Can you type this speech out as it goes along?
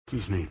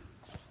Excuse me.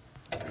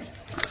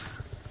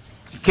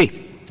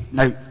 Okay,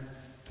 now,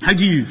 how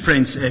do you,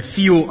 friends,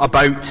 feel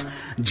about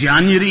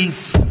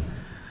Januaries?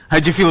 How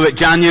do you feel about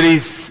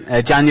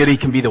Januaries? January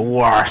can be the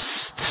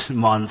worst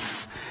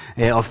month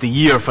of the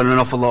year for an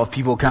awful lot of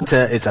people, can't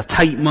it? It's a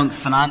tight month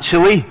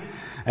financially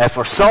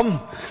for some.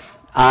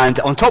 And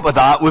on top of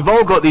that, we've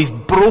all got these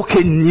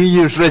broken New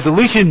Year's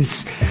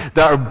resolutions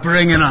that are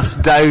bringing us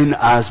down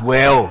as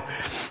well.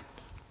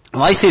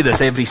 Well, I say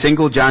this every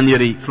single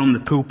January from the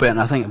pulpit, and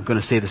I think I'm going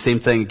to say the same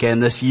thing again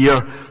this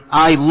year.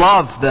 I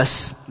love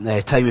this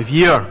time of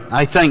year.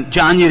 I think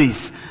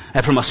Januaries,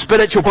 from a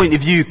spiritual point of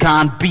view,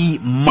 can be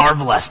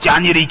marvellous.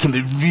 January can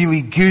be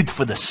really good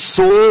for the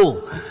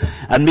soul.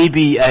 And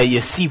maybe you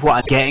see what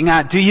I'm getting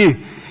at, do you?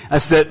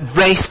 As the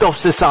rest of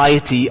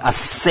society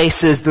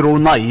assesses their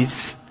own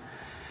lives,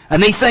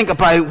 and they think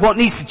about what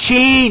needs to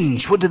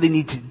change. What do they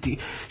need to do?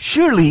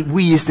 Surely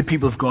we as the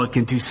people of God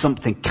can do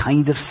something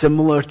kind of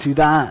similar to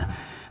that.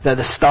 That at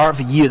the start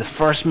of the year, the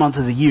first month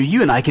of the year,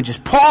 you and I can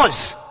just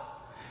pause.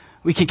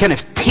 We can kind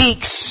of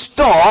take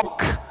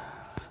stock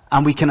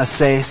and we can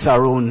assess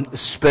our own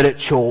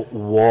spiritual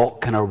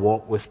walk and our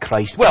walk with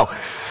Christ. Well,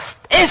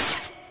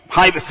 if,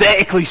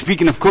 hypothetically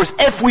speaking, of course,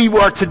 if we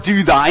were to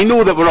do that, I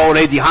know that we're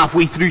already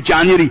halfway through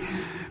January,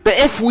 but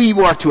if we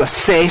were to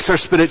assess our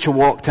spiritual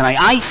walk tonight,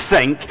 I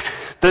think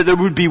that there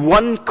would be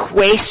one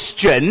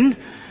question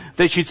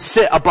that should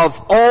sit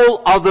above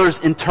all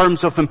others in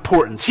terms of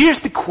importance.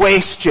 Here's the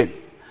question.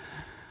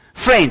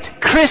 Friend,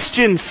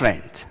 Christian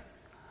friend,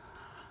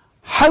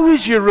 how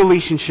is your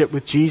relationship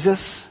with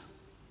Jesus?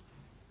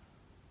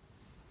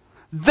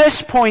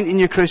 This point in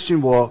your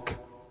Christian walk,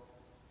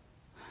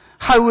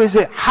 how is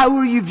it? How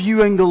are you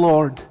viewing the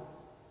Lord?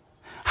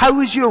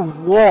 How is your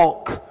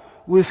walk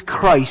with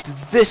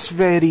Christ this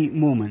very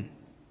moment?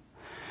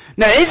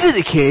 Now, is it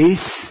the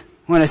case,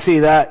 when I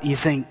say that, you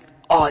think,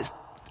 oh, it's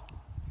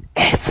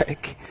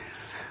epic?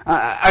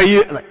 Are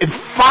you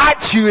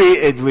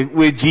infatuated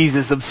with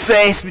Jesus,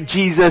 obsessed with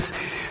Jesus,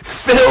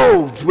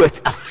 filled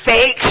with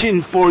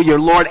affection for your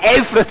Lord?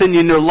 Everything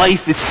in your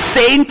life is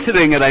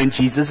centering around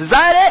Jesus. Is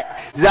that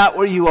it? Is that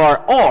where you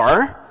are?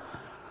 Or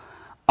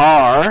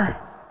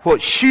are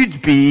what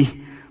should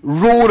be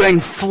roaring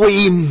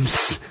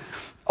flames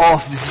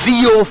of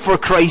zeal for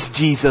Christ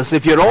Jesus?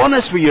 If you're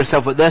honest with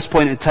yourself at this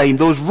point in time,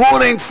 those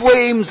roaring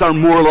flames are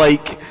more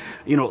like,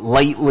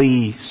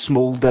 lightly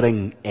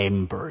smouldering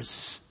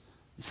embers.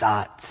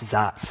 Does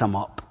that sum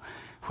up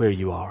where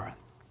you are?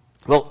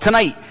 Well,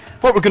 tonight,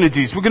 what we're going to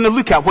do is we're going to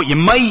look at what you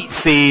might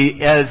say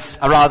is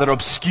a rather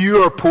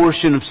obscure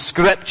portion of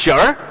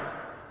Scripture,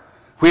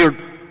 where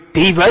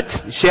David,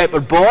 the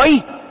shepherd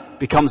boy,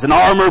 becomes an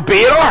armor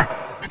bearer,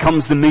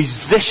 becomes the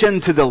musician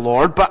to the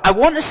Lord. But I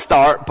want to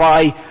start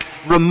by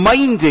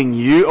reminding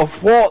you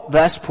of what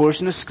this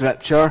portion of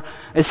Scripture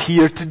is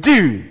here to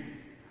do.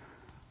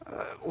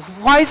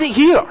 Why is it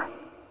here?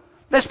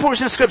 This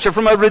portion of Scripture,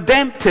 from a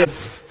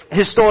redemptive,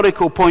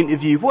 historical point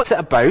of view, what's it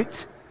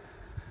about?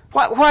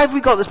 Why have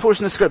we got this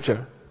portion of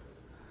Scripture?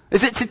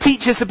 Is it to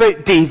teach us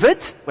about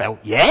David? Well,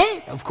 yeah,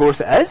 of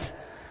course it is.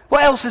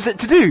 What else is it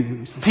to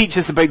do? It's to teach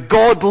us about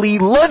godly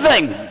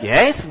living.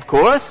 Yes, of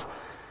course.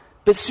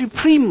 But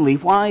supremely,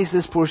 why is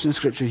this portion of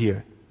Scripture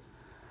here?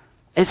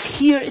 It's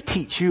here to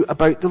teach you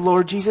about the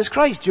Lord Jesus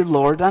Christ, your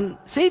Lord and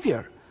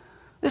Savior.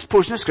 This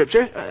portion of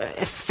Scripture,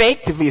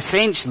 effectively,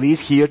 essentially, is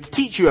here to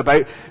teach you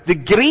about the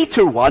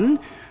greater one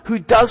who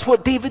does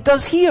what David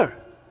does here.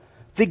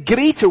 The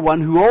greater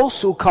one who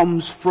also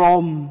comes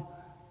from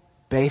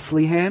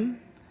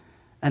Bethlehem,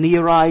 and he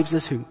arrives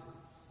as who?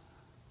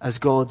 As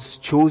God's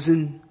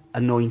chosen,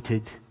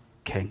 anointed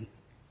king.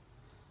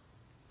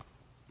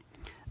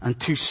 And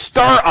to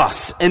stir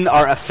us in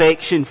our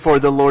affection for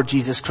the Lord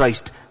Jesus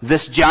Christ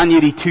this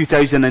January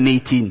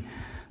 2018,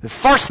 the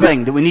first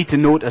thing that we need to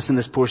notice in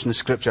this portion of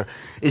Scripture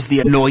is the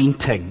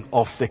anointing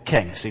of the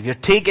king. So if you're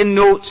taking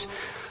notes,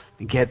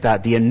 you get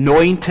that. The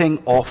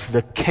anointing of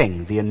the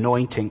king. The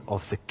anointing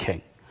of the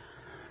king.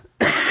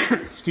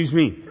 Excuse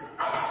me.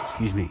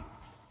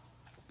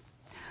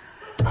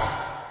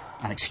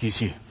 And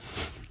excuse you.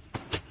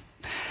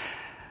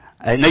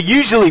 Now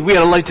usually we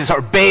are allowed to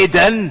sort of bed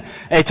in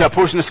to a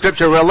portion of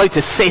Scripture. We're allowed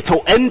to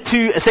settle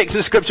into a section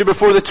of Scripture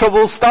before the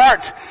troubles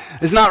start.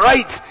 Isn't that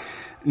right?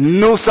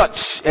 No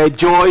such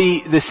joy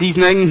this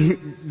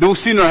evening. No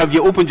sooner have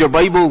you opened your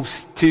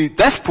Bibles to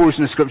this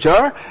portion of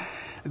Scripture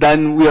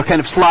than we are kind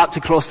of slapped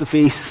across the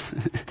face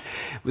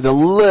with a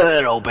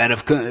little bit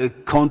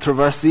of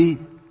controversy.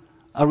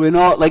 Are we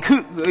not? Like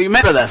who,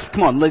 remember this?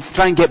 Come on, let's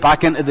try and get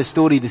back into the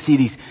story, the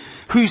series.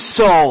 Who's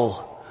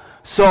Saul?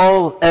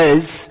 Saul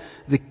is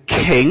the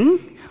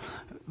king,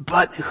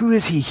 but who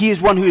is he? He is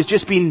one who has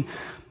just been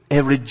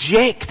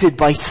rejected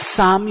by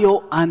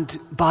Samuel and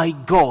by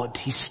God.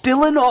 He's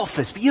still in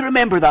office, but you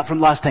remember that from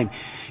last time.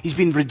 He's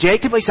been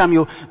rejected by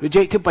Samuel,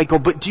 rejected by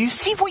God. But do you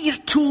see what you're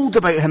told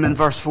about him in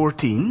verse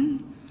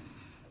 14?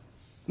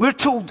 We're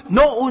told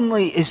not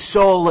only is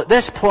Saul at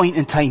this point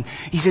in time,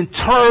 he's in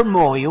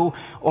turmoil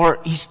or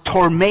he's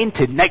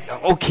tormented. Now,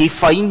 okay,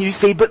 fine, you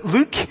say, but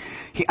look,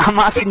 I'm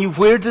asking you,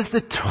 where does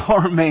the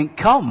torment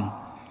come?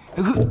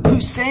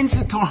 Who sends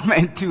the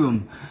torment to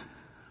him?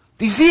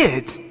 Do you see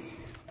it?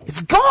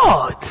 It's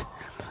God.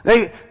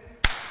 Now,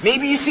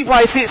 maybe you see why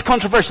I say it's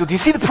controversial. Do you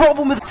see the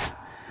problem with it?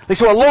 Like,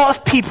 so a lot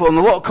of people and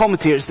a lot of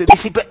commentators, they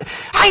say, but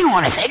hang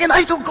on a second,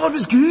 I thought God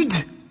was good.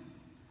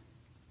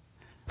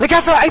 Like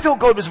I thought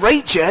God was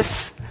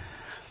righteous.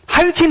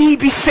 How can he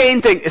be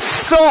sending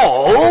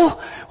Saul,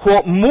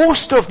 what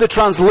most of the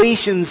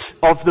translations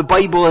of the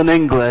Bible in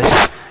English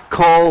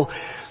call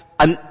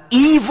an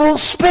evil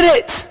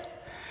spirit?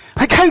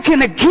 Like how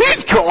can a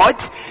good God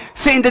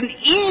send an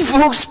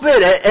evil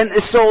spirit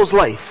into Saul's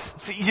life?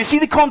 So you see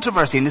the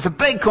controversy, and it's a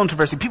big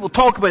controversy. People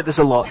talk about this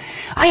a lot.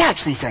 I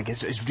actually think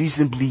it's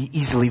reasonably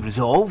easily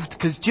resolved,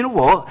 because do you know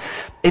what?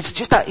 It's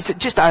just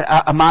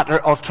a matter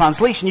of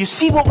translation. You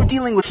see what we're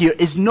dealing with here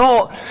is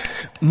not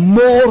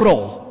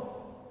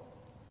moral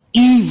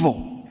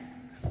evil.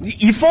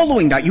 You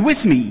following that? You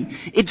with me?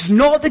 It's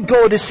not that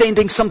God is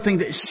sending something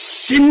that is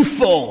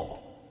sinful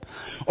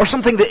or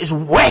something that is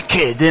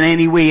wicked in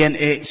any way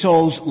in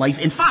Saul's life.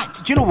 In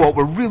fact, do you know what?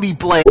 We're really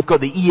blessed. We've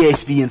got the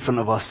ESV in front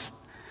of us.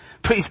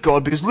 Praise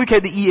God, because look how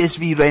the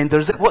ESV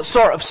renders it. What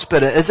sort of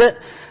spirit is it?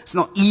 It's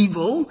not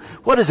evil.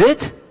 What is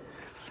it?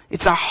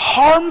 It's a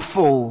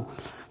harmful,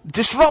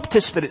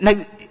 disruptive spirit.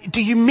 Now,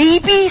 do you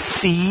maybe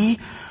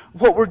see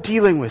what we're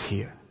dealing with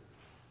here?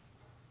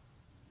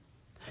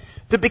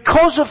 That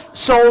because of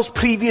Saul's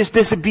previous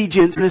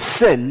disobedience and his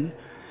sin,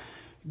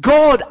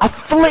 God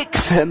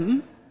afflicts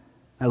him.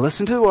 Now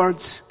listen to the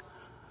words.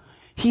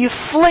 He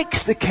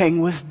afflicts the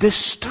king with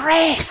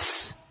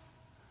distress.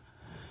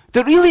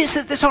 That really is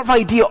the sort of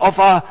idea of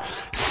a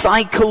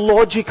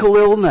psychological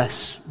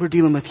illness we're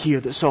dealing with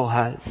here that Saul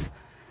has.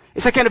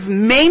 It's a kind of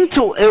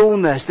mental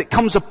illness that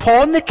comes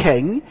upon the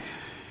king.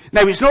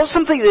 Now it's not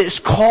something that is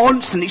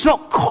constant. He's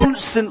not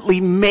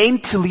constantly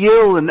mentally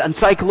ill and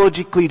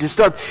psychologically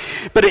disturbed.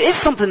 But it is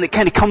something that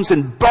kind of comes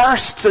in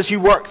bursts as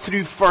you work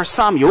through 1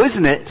 Samuel,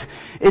 isn't it?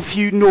 If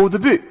you know the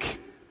book.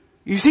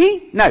 You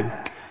see?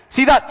 Now,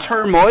 see that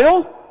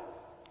turmoil?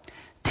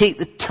 Take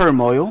the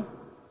turmoil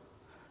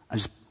and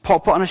just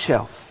pop it on a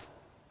shelf.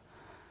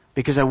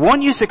 Because I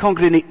want you as a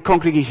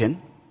congregation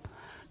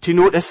to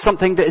notice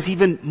something that is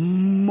even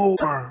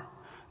more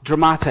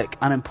dramatic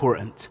and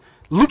important.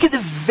 Look at the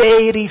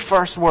very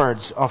first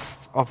words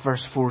of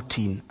verse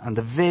 14 and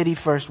the very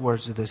first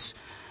words of this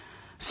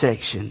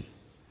section.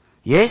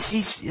 Yes,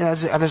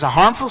 there's a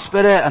harmful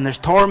spirit and there's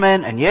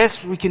torment, and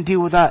yes, we can deal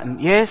with that, and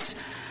yes,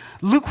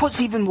 look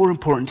what's even more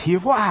important here.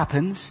 What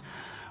happens?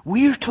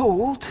 We're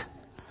told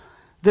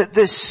that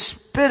the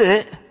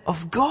Spirit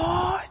of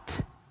God,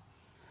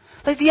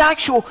 like the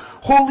actual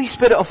Holy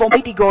Spirit of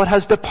Almighty God,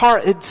 has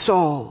departed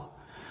Saul.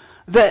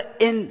 That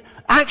in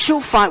actual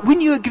fact,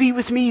 wouldn't you agree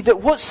with me that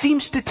what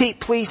seems to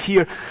take place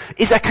here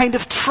is a kind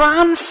of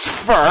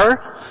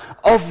transfer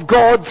of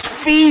God's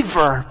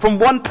favor from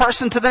one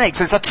person to the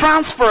next? It's a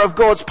transfer of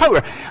God's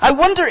power. I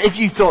wonder if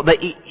you thought that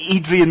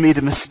Adrian made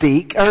a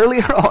mistake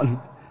earlier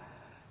on.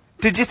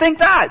 Did you think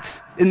that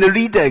in the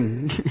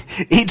reading?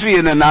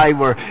 Adrian and I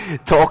were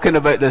talking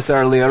about this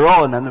earlier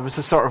on, and there was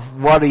a sort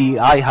of worry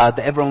I had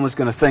that everyone was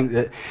going to think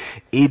that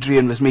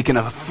Adrian was making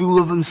a fool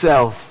of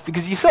himself,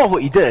 because you saw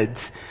what he did.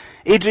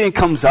 Adrian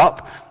comes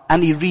up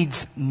and he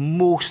reads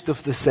most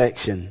of the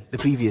section, the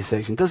previous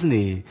section, doesn't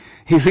he?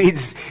 He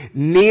reads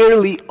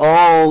nearly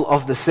all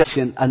of the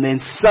section, and then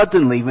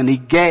suddenly when he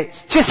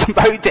gets just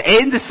about to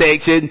end the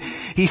section,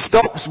 he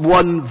stops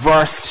one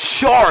verse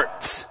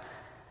short.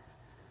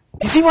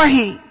 You see why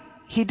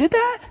he did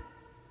that?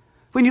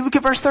 When you look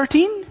at verse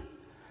 13?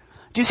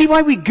 Do you see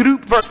why we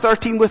group verse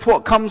 13 with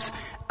what comes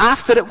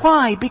after it?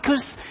 Why?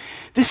 Because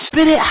the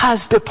Spirit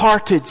has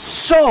departed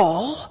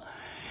Saul,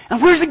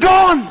 and where's it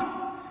gone?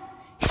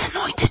 It's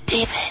anointed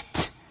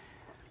David.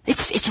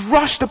 It's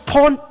rushed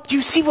upon. Do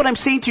you see what I'm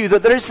saying to you?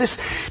 That there is this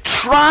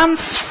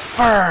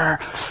transfer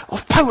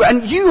of power.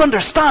 And you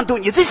understand,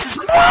 don't you? This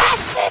is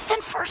massive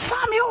in 1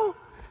 Samuel.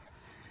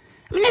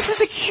 I mean, this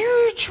is a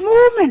huge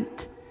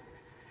moment.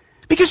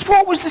 Because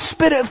what was the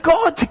Spirit of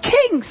God to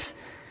kings?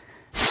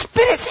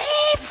 Spirit's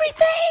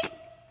everything.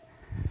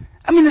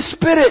 I mean, the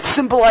Spirit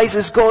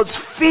symbolizes God's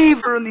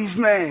favor on these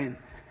men.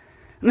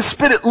 And the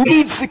Spirit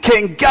leads the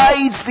king,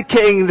 guides the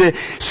king. The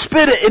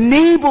Spirit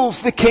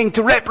enables the king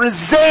to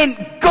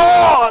represent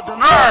God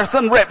on earth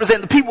and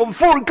represent the people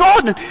before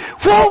God. And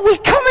what are we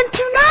coming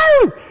to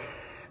now?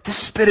 The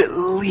Spirit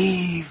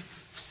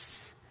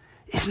leaves.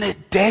 Isn't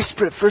it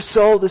desperate for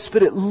Saul? The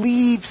Spirit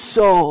leaves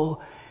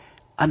Saul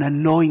and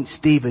anoints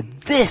David.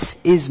 This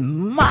is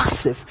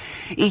massive.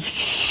 A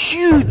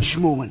huge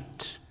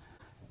moment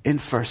in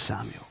 1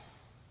 Samuel.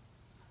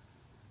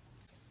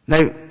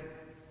 Now,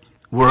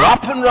 we're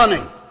up and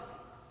running.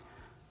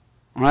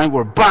 Alright,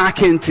 we're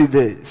back into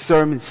the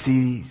sermon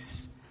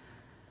series.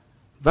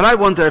 But I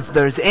wonder if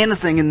there's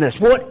anything in this.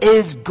 What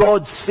is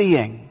God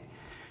saying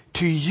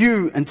to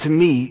you and to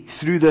me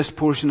through this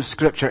portion of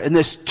Scripture. In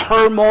this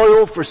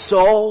turmoil for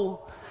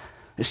Saul,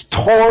 this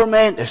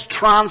torment, this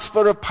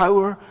transfer of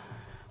power,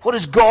 what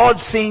is God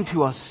saying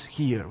to us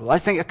here? Well, I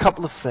think a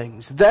couple of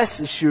things. This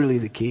is surely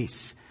the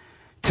case.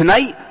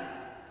 Tonight,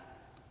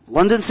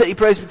 London City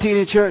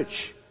Presbyterian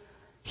Church,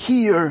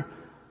 here,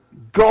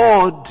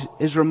 God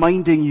is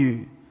reminding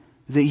you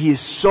that He is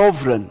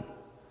sovereign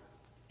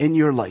in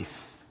your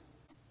life.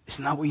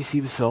 Isn't that what you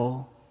see with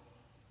Saul?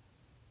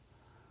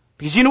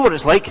 Because you know what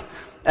it's like.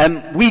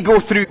 We go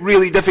through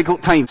really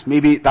difficult times.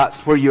 Maybe that's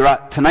where you're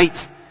at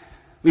tonight.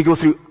 We go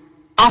through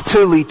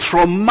utterly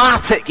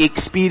traumatic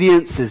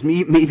experiences,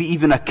 maybe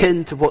even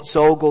akin to what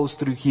Saul goes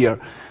through here.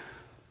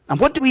 And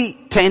what do we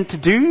tend to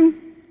do,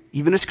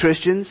 even as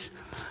Christians?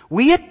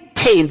 We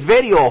tend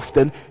very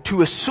often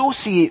to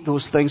associate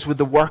those things with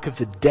the work of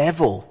the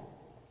devil,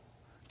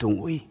 don't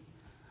we?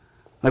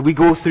 Like we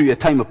go through a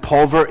time of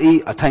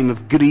poverty, a time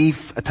of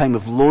grief, a time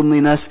of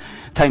loneliness,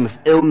 a time of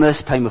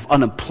illness, time of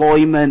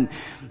unemployment.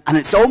 And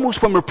it's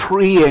almost when we're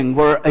praying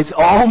where it's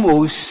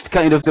almost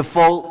kind of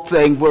default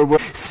thing where we're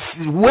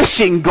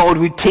wishing God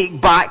would take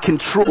back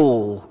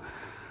control.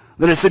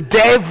 That it's the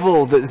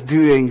devil that's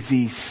doing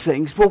these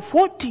things. Well,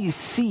 what do you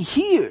see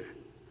here?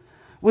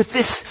 With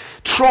this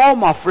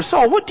trauma for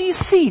Saul, what do you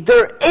see?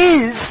 There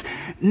is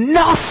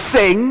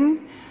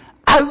nothing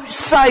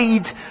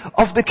outside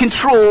of the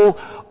control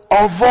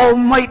of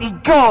Almighty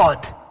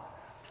God.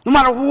 No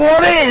matter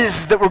what it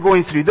is that we're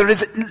going through, there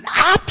is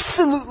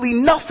absolutely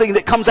nothing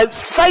that comes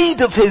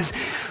outside of His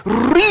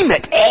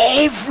remit.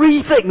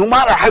 Everything, no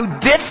matter how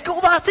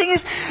difficult that thing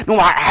is, no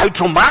matter how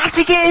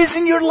traumatic it is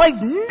in your life,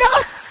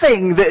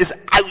 nothing that is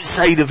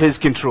outside of His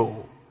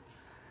control.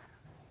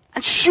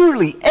 And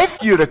surely,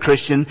 if you're a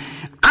Christian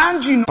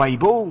and you know the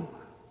Bible,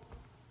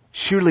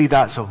 surely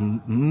that's of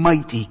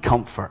mighty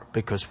comfort,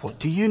 because what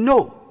do you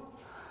know?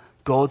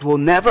 God will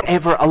never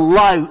ever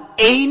allow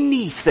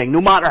anything,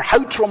 no matter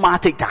how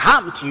traumatic, to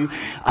happen to you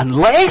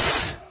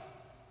unless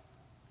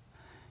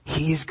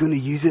He is going to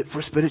use it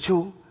for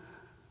spiritual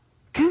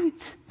good.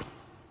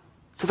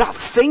 So that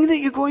thing that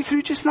you're going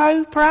through just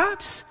now,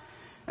 perhaps,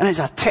 and it's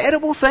a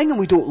terrible thing and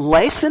we don't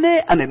lessen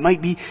it, and it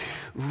might be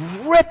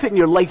ripping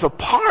your life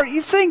apart,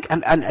 you think,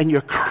 and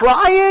you're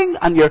crying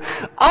and you're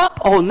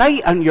up all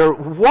night and you're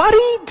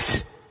worried.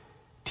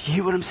 Do you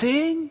hear what I'm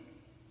saying?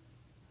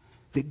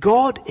 That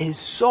God is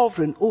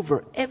sovereign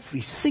over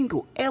every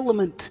single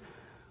element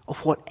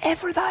of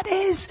whatever that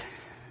is.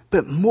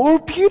 But more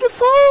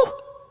beautiful,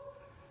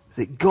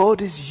 that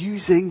God is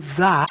using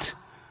that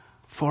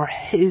for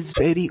His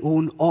very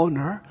own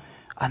honor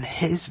and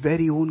His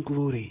very own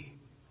glory.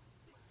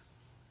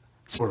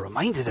 So we're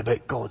reminded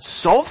about God's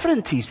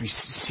sovereignty as we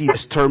see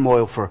this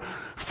turmoil for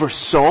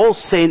Saul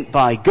sent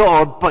by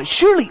God, but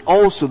surely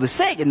also the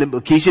second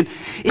implication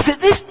is that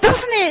this,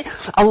 doesn't it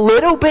a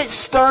little bit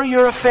stir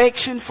your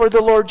affection for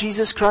the Lord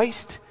Jesus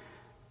Christ?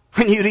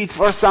 When you read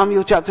 1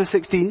 Samuel chapter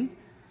 16?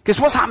 Because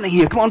what's happening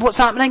here? Come on, what's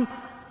happening?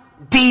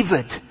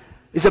 David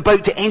is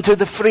about to enter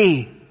the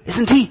fray,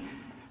 isn't he?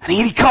 And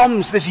here he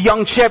comes, this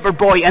young shepherd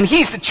boy, and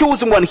he's the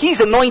chosen one,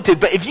 he's anointed.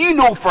 But if you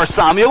know 1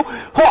 Samuel,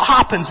 what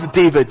happens with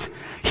David?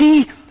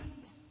 He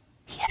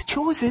is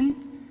chosen,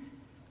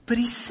 but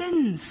he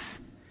sins.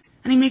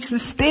 And he makes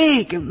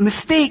mistake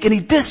and he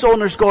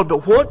dishonors God.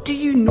 But what do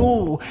you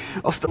know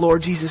of the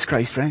Lord Jesus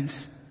Christ,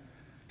 friends?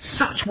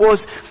 Such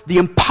was the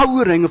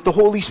empowering of the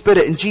Holy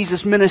Spirit in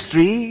Jesus'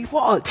 ministry.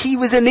 What? He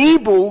was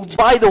enabled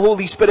by the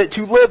Holy Spirit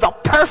to live a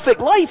perfect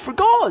life for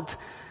God.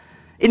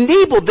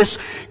 Enabled, this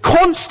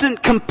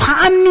constant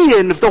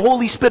companion of the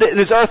Holy Spirit in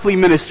His earthly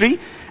ministry.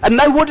 And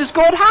now what does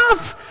God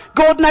have?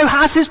 God now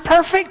has His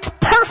perfect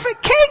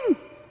King.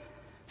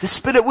 The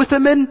Spirit with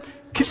Him in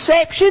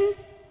conception,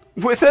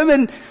 with Him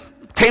in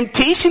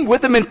temptation,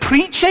 with Him in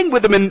preaching,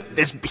 with Him in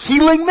His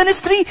healing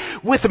ministry,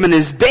 with Him in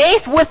His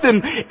death, with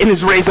Him in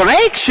His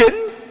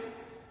resurrection.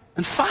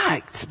 In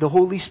fact, the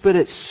Holy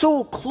Spirit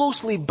so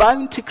closely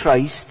bound to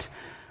Christ,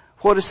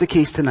 what is the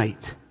case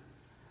tonight?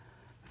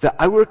 That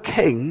our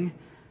King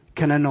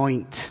can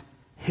anoint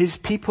His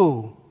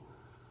people.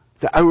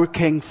 That our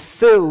King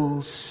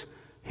fills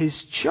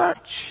His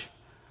church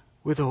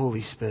with the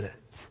Holy Spirit.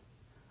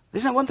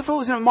 Isn't it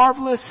wonderful? Isn't it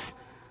marvelous?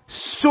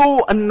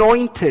 So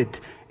anointed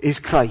is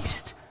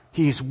Christ.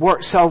 He's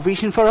worked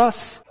salvation for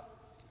us.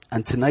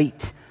 And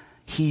tonight,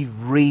 He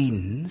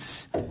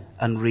reigns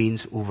and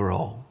reigns over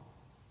all.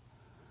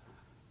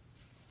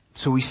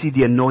 So we see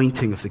the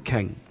anointing of the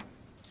King.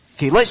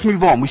 Okay, let's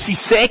move on. We see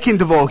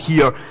second of all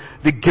here,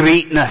 the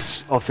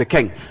greatness of the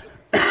King.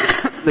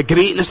 The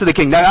greatness of the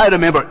King. Now I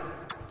remember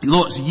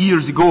lots of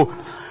years ago,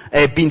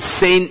 being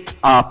sent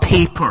a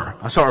paper,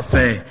 a sort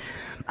of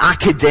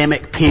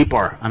academic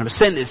paper, and I was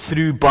sent it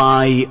through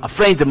by a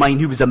friend of mine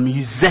who was a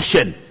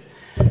musician.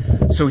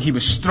 So he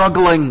was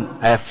struggling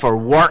for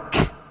work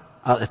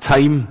at the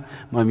time,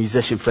 my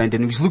musician friend,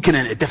 and he was looking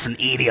into different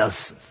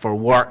areas for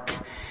work.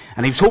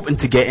 And he was hoping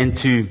to get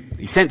into,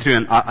 he sent through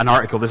an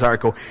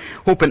article,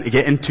 hoping to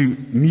get into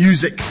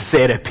music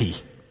therapy.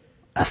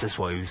 This is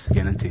what he was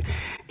getting into.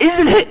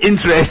 Isn't it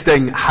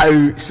interesting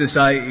how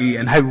society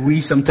and how we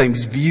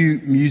sometimes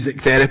view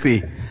music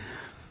therapy?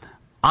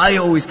 I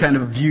always kind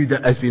of viewed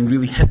it as being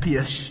really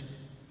hippie-ish.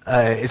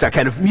 It's a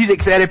kind of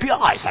music therapy.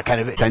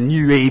 It's a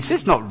new age.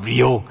 It's not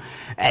real.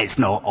 It's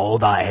not all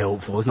that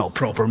helpful. It's not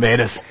proper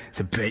medicine. It's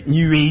a bit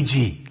new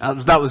agey.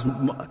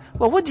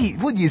 What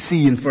do you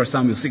see in 1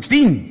 Samuel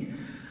 16?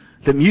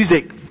 That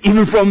music,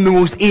 even from the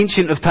most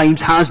ancient of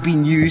times, has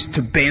been used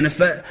to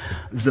benefit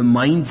the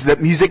mind.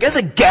 That music is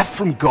a gift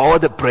from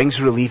God that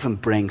brings relief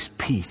and brings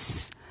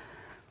peace.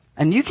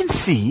 And you can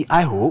see,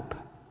 I hope,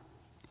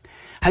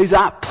 how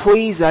that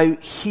plays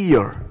out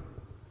here.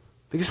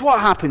 Because what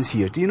happens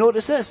here? Do you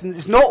notice this? And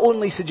it's not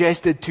only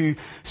suggested to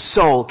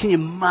Saul. Can you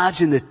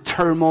imagine the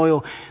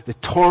turmoil, the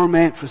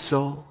torment for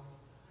Saul?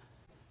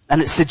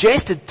 And it's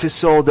suggested to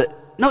Saul that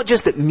not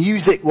just that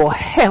music will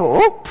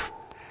help.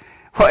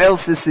 What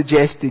else is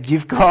suggested?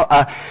 You've got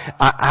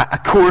a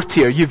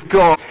courtier, you've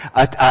got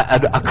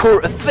a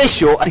court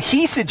official, and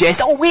he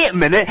suggests, oh wait a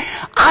minute,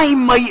 I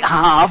might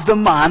have the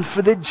man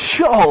for the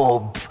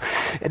job.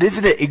 And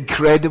isn't it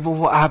incredible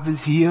what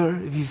happens here,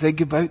 if you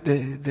think about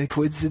the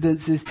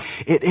coincidences?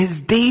 It is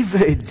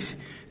David,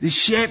 the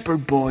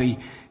shepherd boy,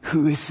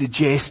 who is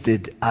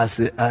suggested as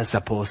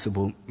a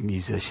possible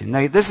musician.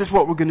 Now this is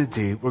what we're going to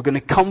do. We're going to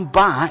come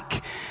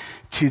back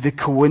to the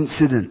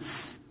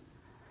coincidence.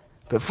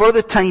 But for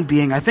the time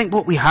being, I think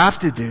what we have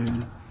to do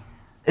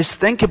is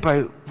think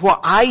about what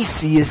I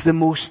see as the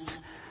most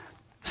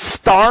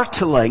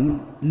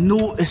startling,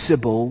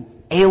 noticeable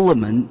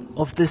element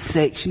of this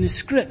section of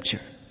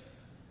Scripture.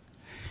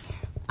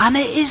 And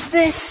it is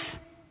this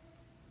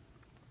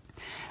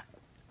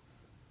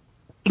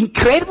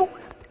incredible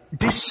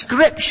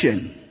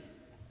description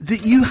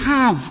that you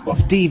have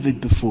of David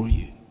before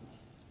you.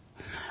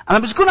 And I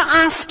was going to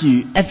ask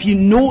you if you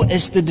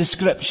noticed the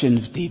description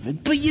of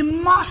David, but you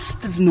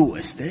must have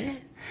noticed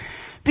it.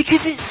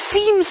 Because it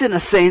seems, in a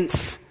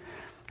sense,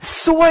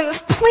 so out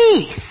of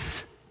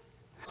place.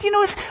 You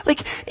know, it's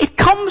like, it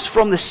comes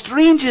from the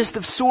strangest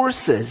of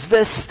sources,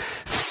 this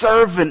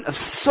servant of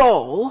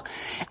Saul,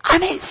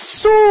 and it's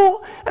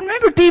so, and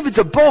remember David's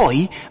a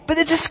boy, but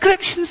the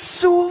description's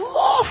so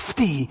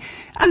lofty,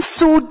 and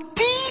so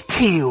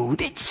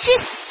detailed, it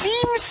just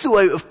seems so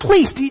out of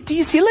place. Do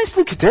you see? Let's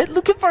look at it.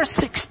 Look at verse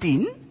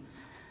 16.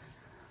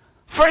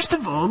 First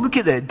of all, look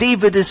at it.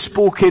 David is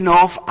spoken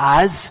of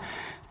as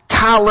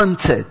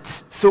talented.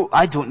 So,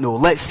 I don't know,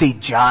 let's say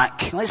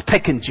Jack. Let's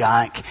pick on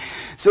Jack.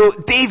 So,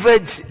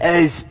 David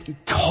is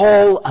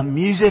tall and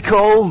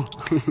musical.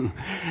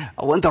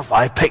 I wonder if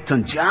I picked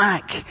on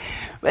Jack.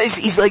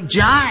 He's like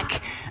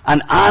Jack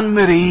and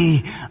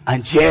Anne-Marie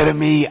and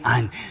Jeremy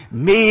and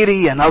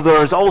Mary and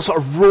others all sort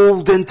of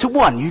rolled into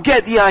one. You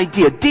get the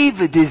idea.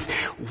 David is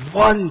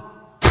one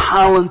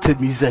talented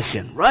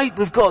musician, right?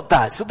 We've got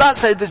that. So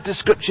that's how this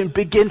description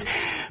begins.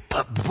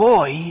 But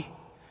boy,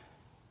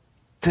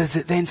 does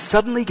it then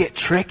suddenly get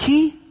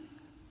tricky?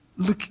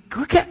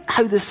 Look at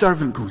how the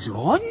servant goes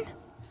on.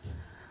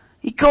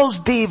 He calls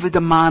David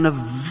a man of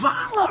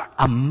valor,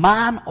 a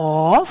man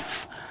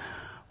of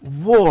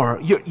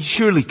war.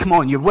 Surely, come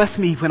on, you're with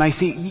me when I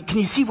say, can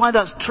you see why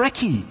that's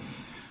tricky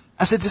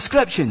as a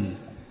description?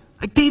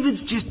 Like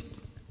David's just,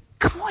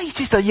 come on, he's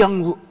just a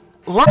young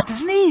lad,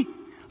 isn't he?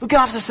 Looking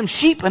after some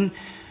sheep and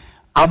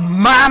a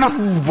man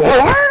of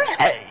war?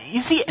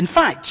 You see, in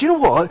fact, you know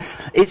what?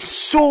 It's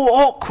so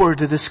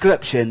awkward a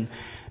description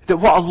that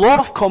what a lot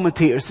of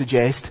commentators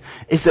suggest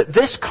is that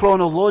this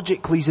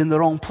chronologically is in the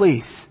wrong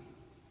place.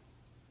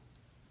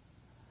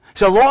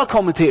 So a lot of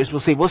commentators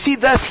will say, well see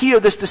this here,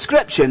 this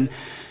description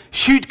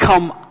should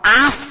come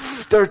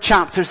after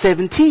chapter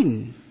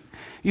 17.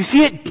 You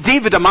see it,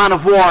 David a man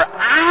of war,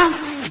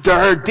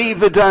 after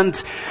David and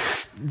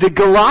the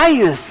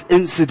Goliath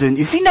incident.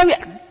 You see, now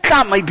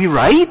that might be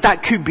right,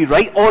 that could be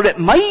right, or it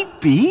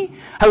might be,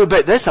 how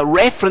about this, a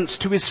reference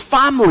to his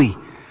family.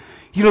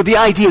 You know, the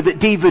idea that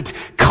David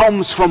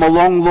comes from a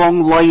long,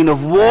 long line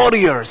of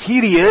warriors.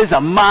 Here he is, a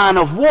man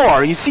of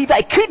war. You see,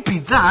 that could be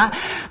that.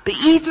 But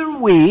either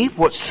way,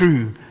 what's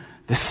true?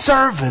 The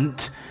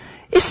servant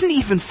isn't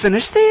even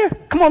finished there.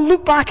 Come on,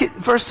 look back at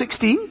verse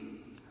 16.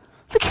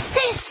 Look at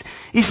this.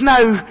 He's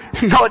now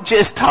not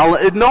just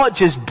talented, not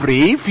just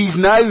brave. He's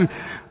now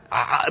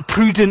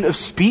prudent of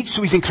speech,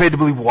 so he's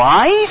incredibly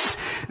wise.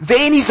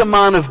 Then he's a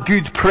man of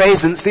good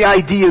presence, the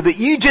idea that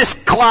you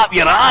just clap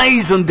your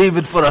eyes on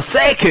David for a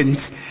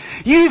second.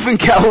 You even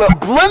get a little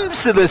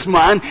glimpse of this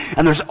man,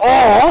 and there's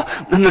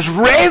awe, and there's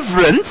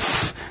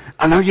reverence,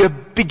 and are you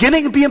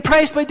beginning to be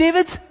impressed by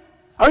David?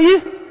 Are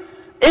you?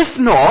 If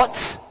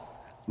not,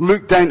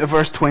 look down to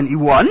verse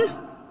 21,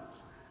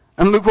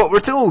 and look what we're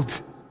told.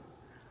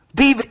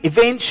 David,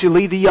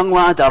 eventually the young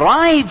lad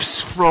arrives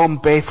from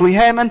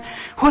Bethlehem, and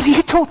what are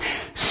you told?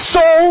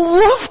 Saul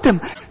loved him.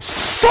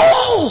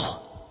 Saul!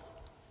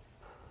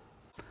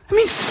 I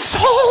mean,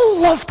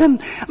 Saul loved him.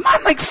 A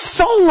man like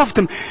Saul loved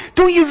him.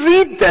 Don't you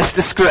read this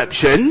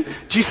description?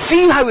 Do you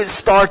see how it's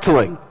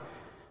startling?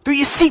 Don't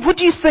you see, what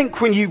do you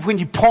think when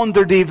you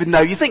ponder David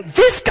now? You think,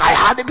 this guy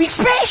had to be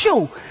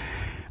special.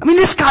 I mean,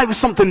 this guy was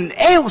something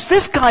else.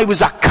 This guy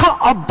was a cut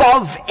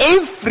above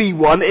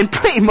everyone in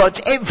pretty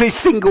much every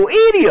single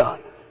area.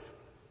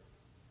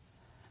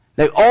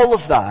 Now, all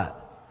of that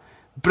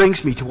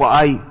brings me to what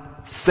I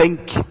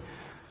think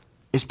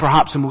is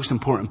perhaps the most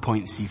important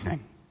point this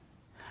evening.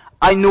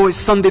 I know it's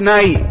Sunday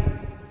night,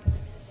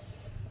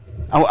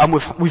 and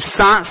we've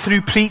sat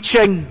through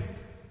preaching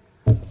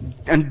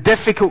and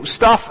difficult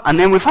stuff, and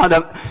then we've had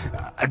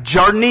a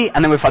journey,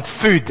 and then we've had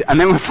food, and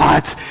then we've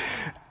had,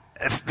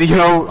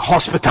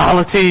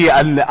 hospitality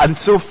and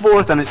so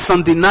forth, and it's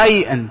Sunday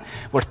night, and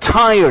we're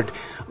tired.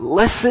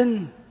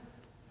 Listen,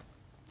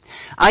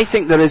 I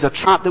think there is a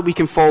trap that we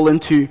can fall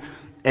into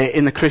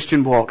in the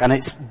Christian walk, and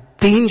it's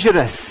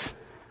dangerous,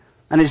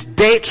 and it's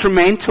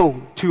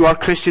detrimental to our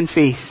Christian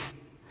faith.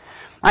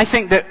 I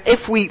think that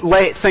if we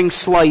let things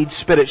slide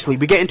spiritually,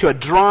 we get into a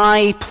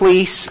dry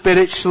place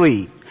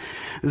spiritually,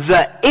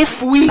 that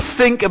if we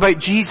think about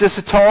Jesus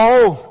at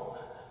all,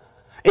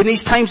 in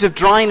these times of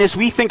dryness,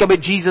 we think about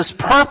Jesus'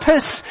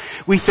 purpose,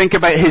 we think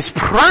about His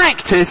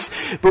practice,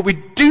 but we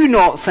do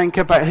not think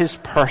about His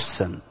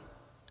person.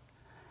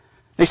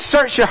 Now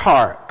search your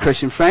heart,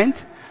 Christian friend.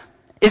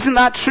 Isn't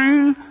that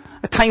true?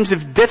 At times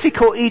of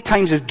difficulty,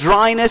 times of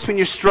dryness, when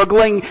you're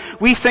struggling,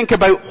 we think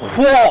about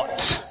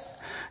what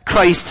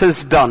Christ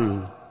has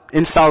done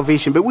in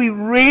salvation. But we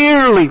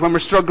rarely, when we're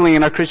struggling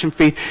in our Christian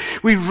faith,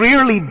 we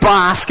rarely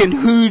bask in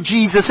who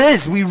Jesus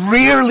is. We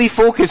rarely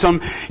focus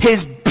on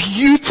His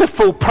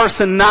beautiful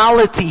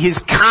personality, His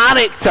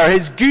character,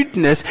 His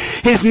goodness,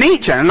 His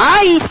nature. And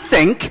I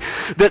think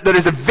that there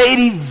is a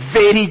very,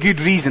 very good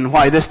reason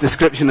why this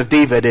description of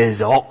David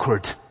is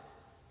awkward.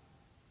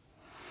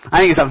 I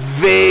think it's a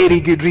very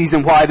good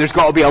reason why there's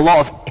got to be a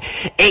lot of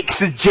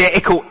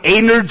exegetical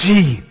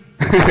energy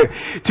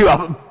to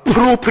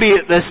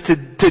appropriate this to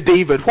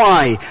David.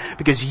 Why?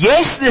 Because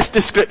yes, this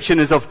description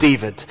is of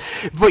David,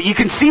 but you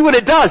can see what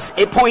it does.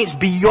 It points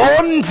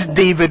beyond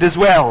David as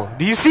well.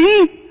 Do you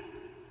see?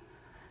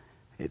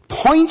 It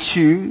points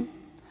you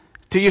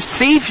to your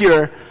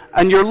Savior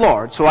and your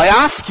Lord. So I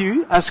ask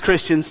you, as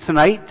Christians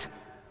tonight,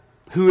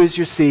 who is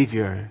your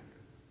Savior?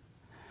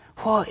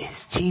 What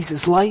is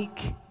Jesus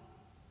like?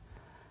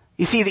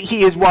 You see that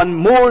He is one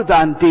more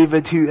than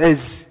David, who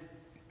is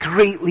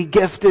greatly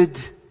gifted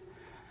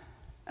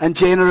and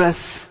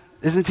generous,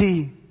 isn't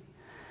He?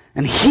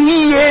 And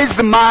He is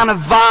the man of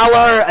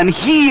valor, and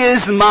He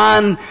is the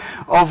man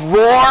of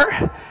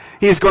war.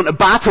 He has gone to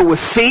battle with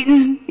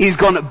Satan. He's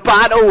gone to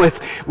battle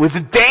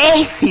with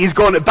death. He's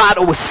gone to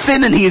battle with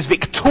sin, and He is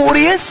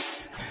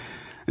victorious.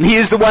 And He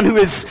is the one who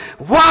is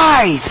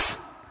wise.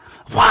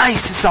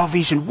 Wise to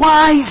salvation.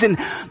 Wise in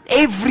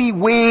every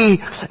way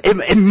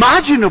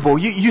imaginable.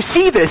 You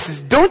see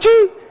this, don't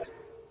you?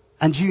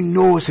 And you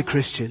know as a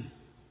Christian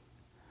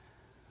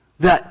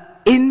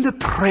that in the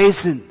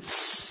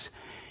presence,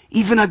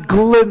 even a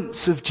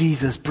glimpse of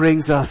Jesus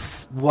brings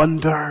us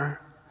wonder,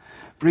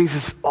 brings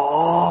us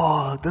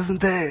awe,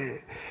 doesn't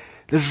it?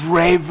 There's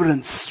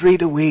reverence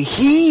straight away.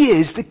 He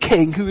is the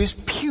King who is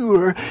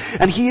pure,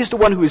 and He is the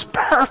one who is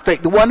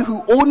perfect, the one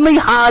who only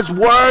has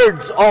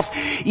words of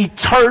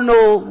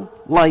eternal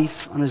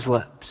life on His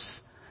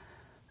lips.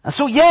 And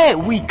so yeah,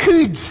 we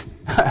could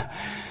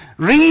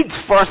read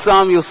 1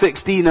 Samuel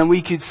 16 and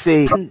we could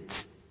say,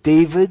 isn't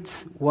David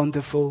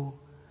wonderful?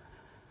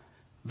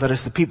 But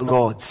as the people of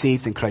God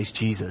saved in Christ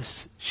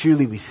Jesus,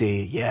 surely we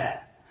say,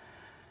 yeah,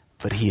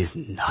 but He is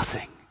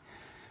nothing.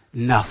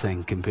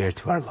 Nothing compared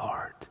to our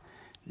Lord.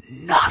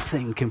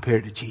 Nothing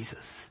compared to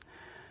Jesus.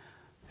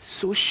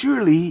 So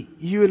surely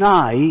you and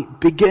I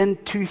begin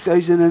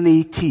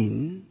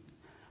 2018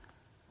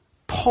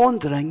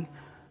 pondering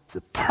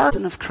the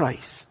person of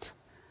Christ.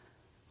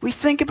 We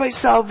think about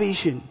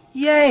salvation.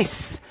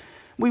 Yes.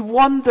 We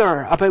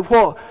wonder about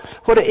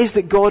what it is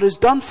that God has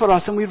done for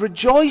us, and we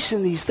rejoice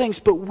in these things,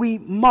 but we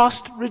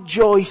must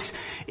rejoice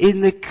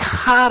in the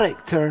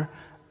character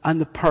and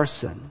the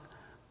person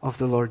of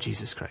the Lord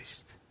Jesus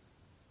Christ.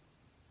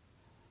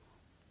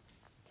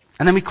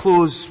 And then we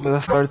close with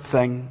a third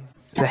thing,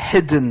 the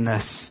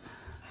hiddenness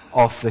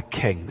of the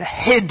King. The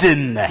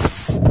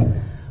hiddenness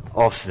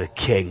of the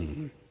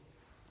King.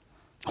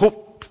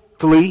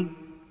 Hopefully,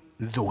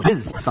 though it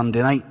is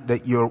Sunday night,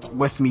 that you're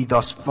with me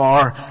thus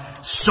far,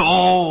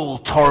 Saul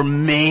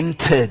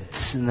tormented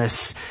in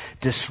this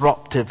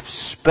disruptive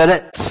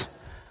spirit.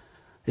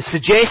 It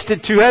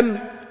suggested to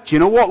him, do you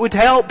know what would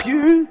help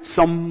you?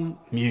 Some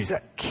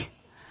music.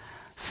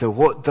 So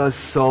what does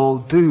Saul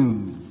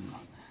do?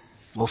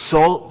 Well,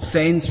 Saul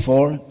sends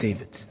for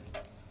David.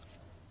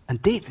 And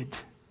David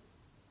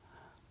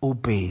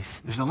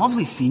obeys. There's a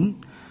lovely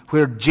scene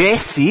where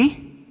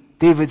Jesse,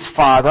 David's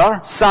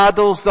father,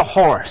 saddles the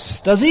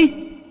horse. Does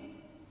he?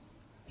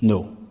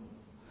 No.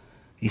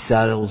 He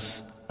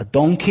saddles a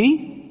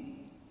donkey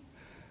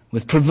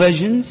with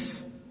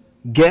provisions,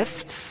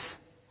 gifts,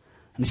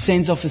 and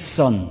sends off his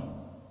son.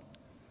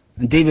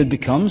 And David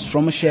becomes,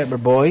 from a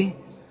shepherd boy,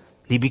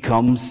 he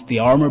becomes the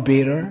armor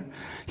bearer.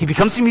 He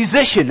becomes a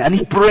musician, and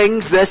he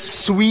brings this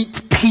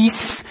sweet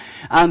peace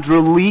and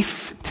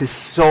relief to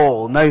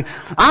Saul. Now,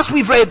 as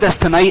we've read this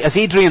tonight, as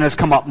Adrian has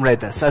come up and read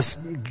this, as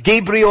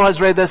Gabriel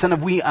has read this, and if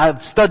we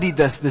have studied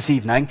this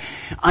evening,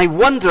 I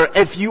wonder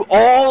if you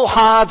all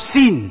have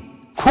seen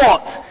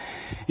what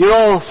you're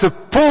all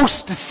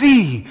supposed to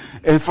see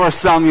in 1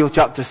 Samuel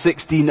chapter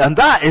 16, and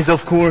that is,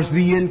 of course,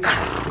 the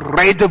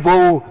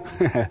incredible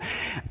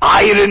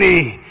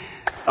irony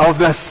of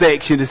this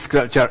section of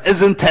scripture.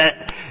 Isn't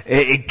it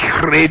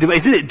incredible?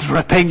 Isn't it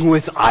dripping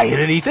with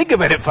irony? Think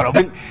about it for a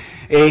moment.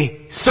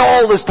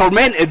 Saul is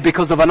tormented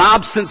because of an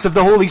absence of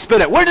the Holy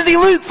Spirit. Where does he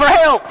look for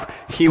help?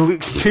 He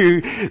looks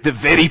to the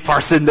very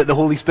person that the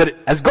Holy Spirit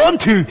has gone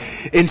to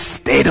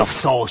instead of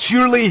Saul.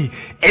 Surely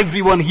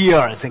everyone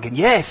here is thinking,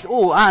 yes,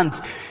 and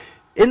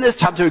in this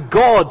chapter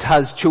God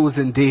has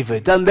chosen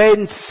David, and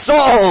then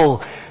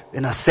Saul,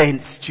 in a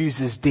sense,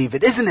 chooses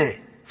David. Isn't it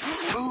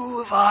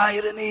full of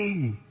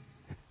irony?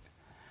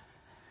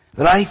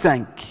 But I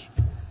think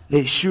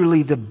it's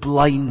surely the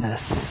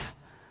blindness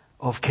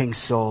of King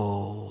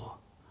Saul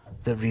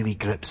that really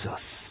grips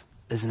us.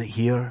 Isn't it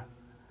here?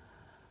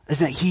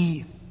 Isn't it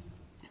he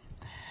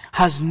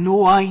has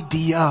no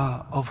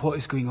idea of what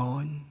is going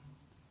on?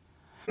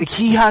 Like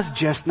he has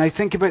just, now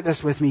think about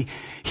this with me,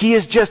 he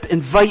has just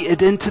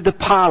invited into the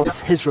palace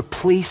his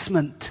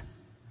replacement.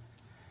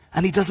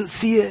 And he doesn't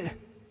see it.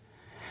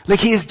 Like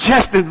he has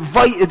just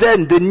invited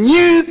in the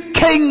new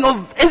king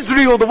of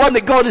Israel, the one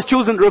that God has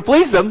chosen to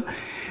replace him,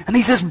 and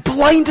he's as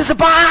blind as a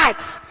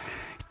bat.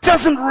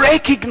 Doesn't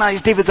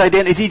recognize David's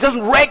identity. He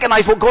doesn't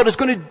recognize what God is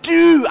going to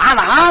do and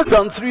has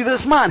done through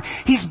this man.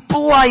 He's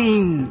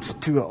blind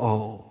to it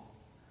all.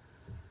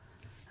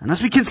 And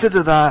as we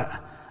consider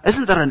that,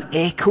 isn't there an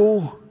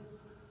echo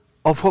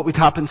of what would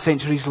happen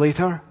centuries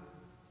later?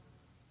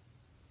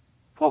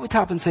 What would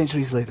happen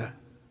centuries later?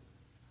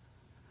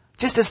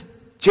 Just as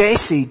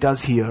Jesse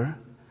does here,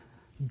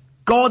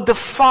 God the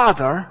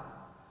Father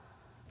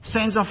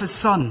sends off his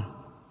son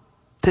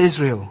to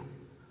Israel.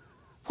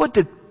 What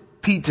did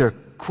Peter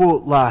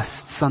quote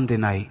last Sunday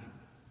night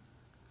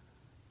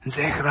in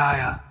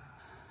Zechariah?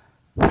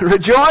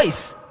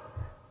 Rejoice!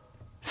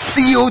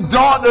 See, O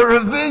daughter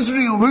of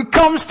Israel, who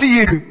comes to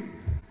you.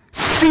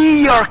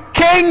 See, your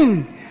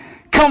king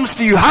comes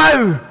to you.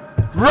 How?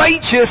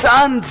 Righteous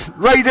and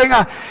riding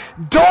a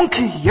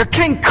donkey. Your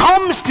king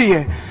comes to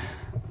you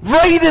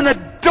riding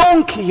a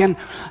donkey. And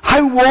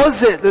how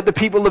was it that the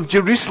people of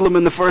Jerusalem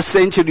in the first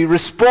century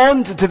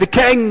responded to the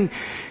king?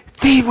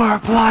 They were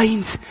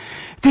blind.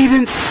 They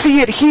didn't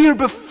see it here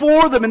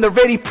before them in their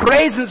very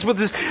presence with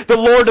the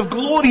Lord of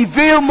glory,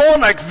 their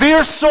monarch,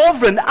 their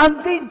sovereign,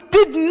 and they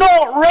did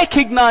not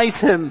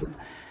recognize him.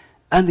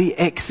 And they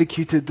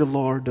executed the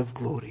Lord of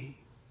glory.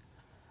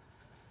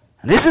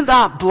 And isn't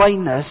that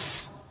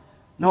blindness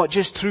not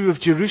just true of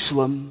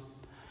Jerusalem,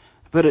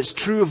 but it's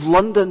true of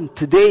London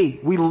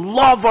today? We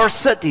love our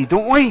city,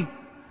 don't we?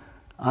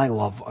 I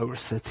love our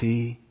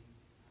city.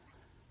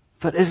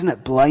 But isn't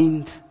it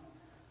blind?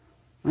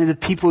 I mean, the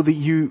people that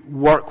you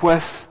work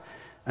with,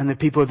 and the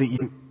people that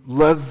you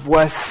live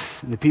with,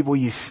 and the people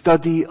you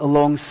study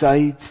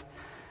alongside. I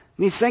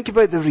mean, think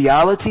about the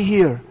reality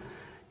here.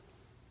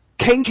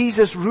 King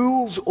Jesus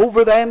rules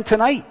over them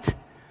tonight.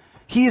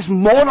 He is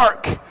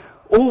monarch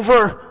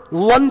over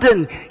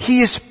London. He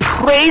is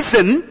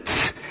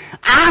present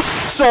as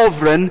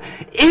sovereign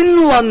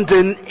in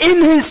London,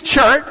 in his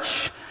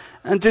church.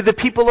 And do the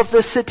people of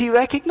this city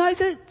recognize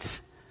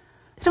it?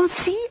 They don't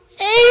see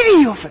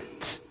any of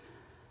it.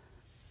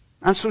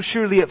 And so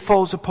surely it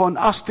falls upon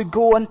us to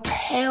go and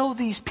tell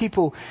these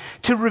people,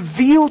 to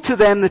reveal to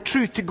them the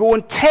truth, to go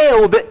and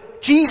tell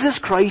that Jesus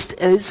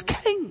Christ is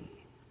King.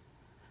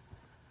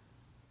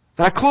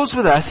 But I close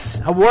with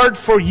this, a word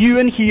for you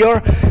in here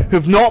who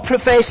have not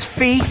professed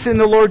faith in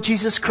the Lord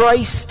Jesus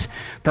Christ.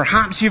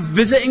 Perhaps you're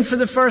visiting for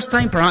the first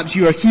time, perhaps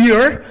you are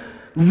here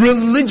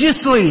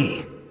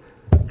religiously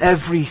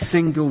every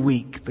single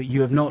week, but you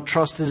have not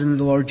trusted in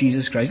the Lord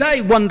Jesus Christ. I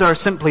wonder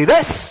simply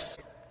this.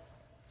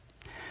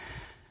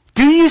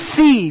 Do you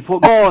see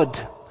what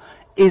God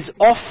is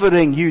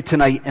offering you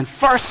tonight in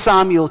 1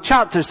 Samuel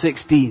chapter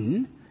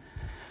 16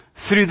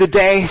 through the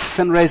death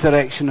and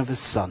resurrection of his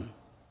son?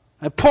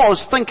 Now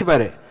pause, think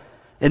about it.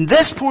 In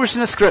this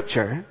portion of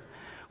scripture,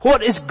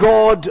 what is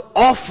God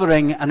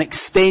offering and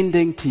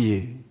extending to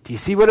you? Do you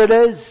see what it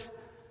is?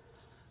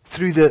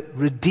 Through the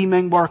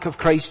redeeming work of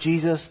Christ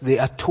Jesus, the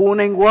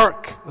atoning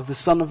work of the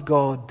Son of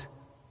God.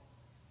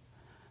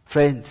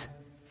 Friends,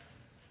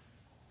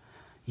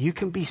 you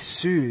can be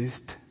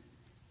soothed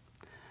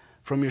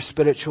from your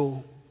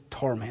spiritual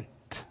torment.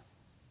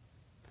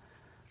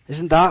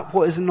 Isn't that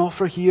what is on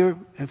offer here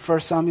in 1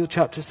 Samuel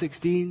chapter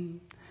 16?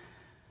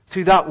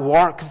 Through that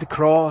work of the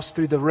cross,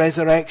 through the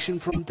resurrection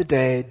from the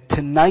dead,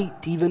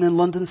 tonight, even in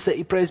London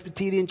City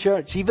Presbyterian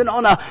Church, even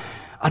on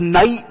a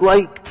night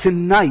like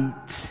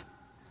tonight,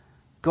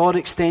 God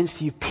extends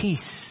to you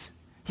peace.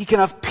 You can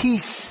have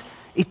peace,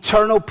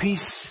 eternal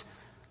peace,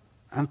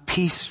 and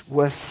peace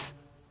with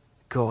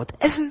God.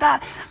 Isn't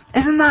that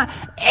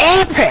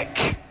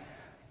epic?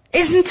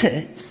 Isn't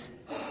it?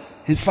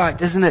 In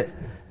fact, isn't it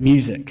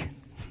music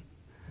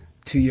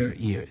to your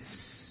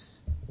ears?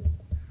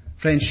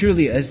 Friends,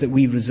 surely it is that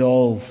we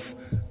resolve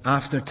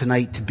after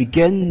tonight to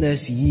begin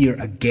this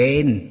year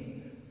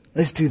again.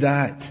 Let's do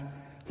that.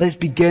 Let's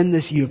begin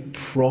this year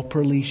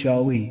properly,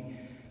 shall we?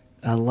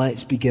 And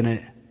let's begin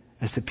it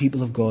as the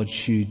people of God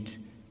should,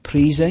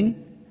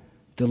 praising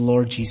the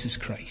Lord Jesus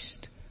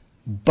Christ,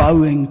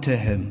 bowing to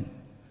him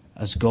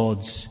as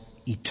God's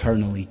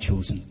eternally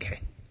chosen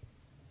King.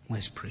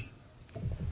 Let's pray.